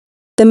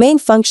The main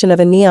function of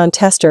a neon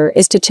tester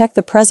is to check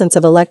the presence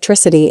of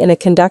electricity in a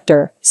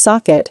conductor,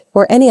 socket,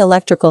 or any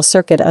electrical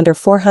circuit under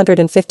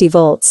 450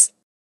 volts.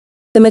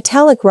 The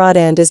metallic rod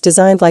end is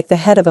designed like the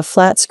head of a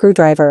flat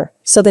screwdriver,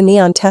 so the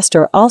neon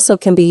tester also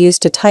can be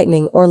used to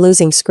tightening or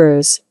loosening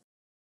screws.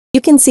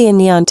 You can see a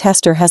neon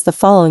tester has the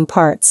following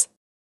parts: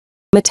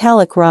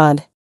 metallic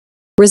rod,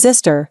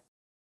 resistor,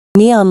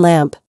 neon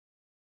lamp,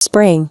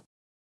 spring,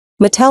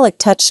 metallic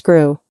touch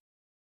screw,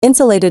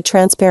 insulated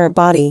transparent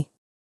body,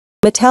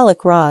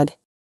 metallic rod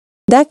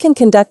that can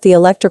conduct the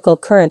electrical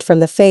current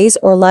from the phase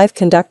or live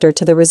conductor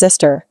to the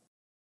resistor,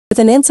 with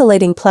an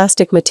insulating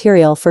plastic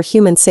material for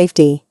human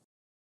safety.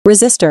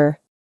 Resistor.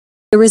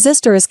 The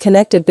resistor is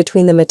connected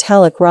between the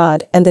metallic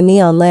rod and the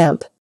neon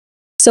lamp,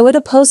 so it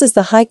opposes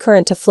the high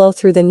current to flow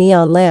through the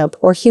neon lamp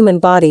or human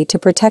body to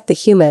protect the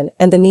human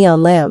and the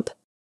neon lamp.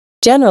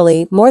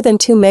 Generally, more than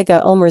 2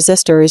 mega-ohm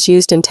resistor is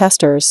used in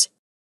testers.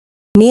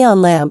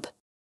 Neon lamp.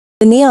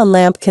 The neon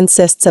lamp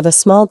consists of a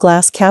small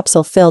glass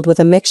capsule filled with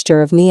a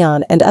mixture of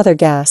neon and other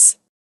gas.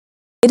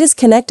 It is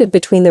connected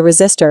between the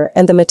resistor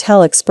and the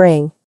metallic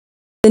spring.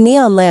 The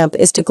neon lamp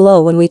is to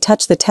glow when we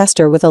touch the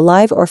tester with a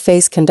live or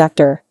phase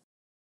conductor.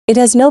 It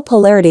has no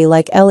polarity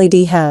like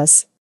LED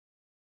has.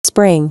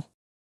 Spring.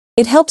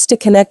 It helps to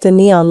connect the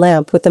neon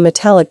lamp with the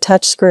metallic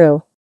touch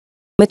screw.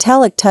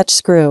 Metallic touch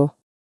screw.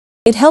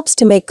 It helps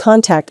to make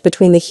contact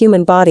between the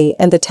human body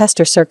and the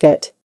tester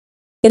circuit.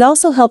 It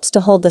also helps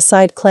to hold the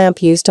side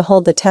clamp used to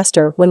hold the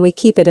tester when we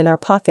keep it in our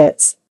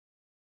pockets.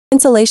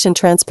 Insulation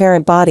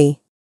transparent body.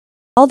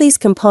 All these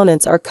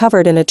components are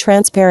covered in a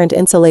transparent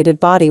insulated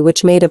body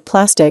which made of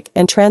plastic,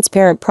 and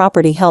transparent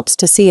property helps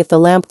to see if the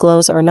lamp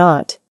glows or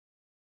not.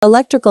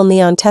 Electrical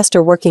neon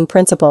tester working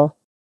principle.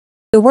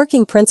 The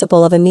working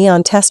principle of a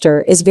neon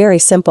tester is very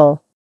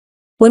simple.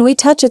 When we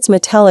touch its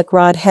metallic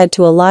rod head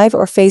to a live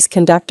or phase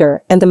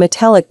conductor and the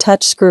metallic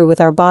touch screw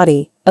with our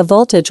body, a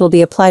voltage will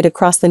be applied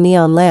across the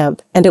neon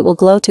lamp and it will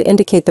glow to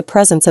indicate the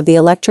presence of the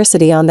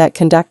electricity on that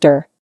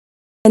conductor.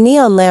 A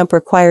neon lamp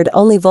required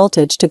only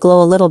voltage to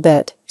glow a little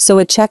bit, so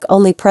it check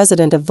only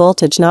present of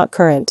voltage, not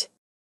current.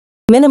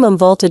 Minimum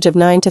voltage of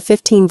 9 to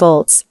 15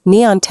 volts,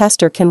 neon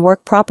tester can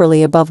work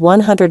properly above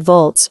 100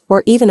 volts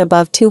or even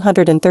above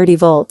 230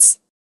 volts.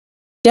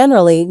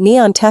 Generally,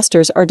 neon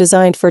testers are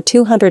designed for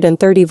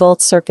 230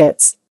 volt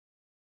circuits.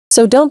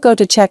 So don't go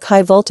to check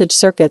high voltage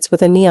circuits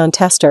with a neon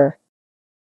tester.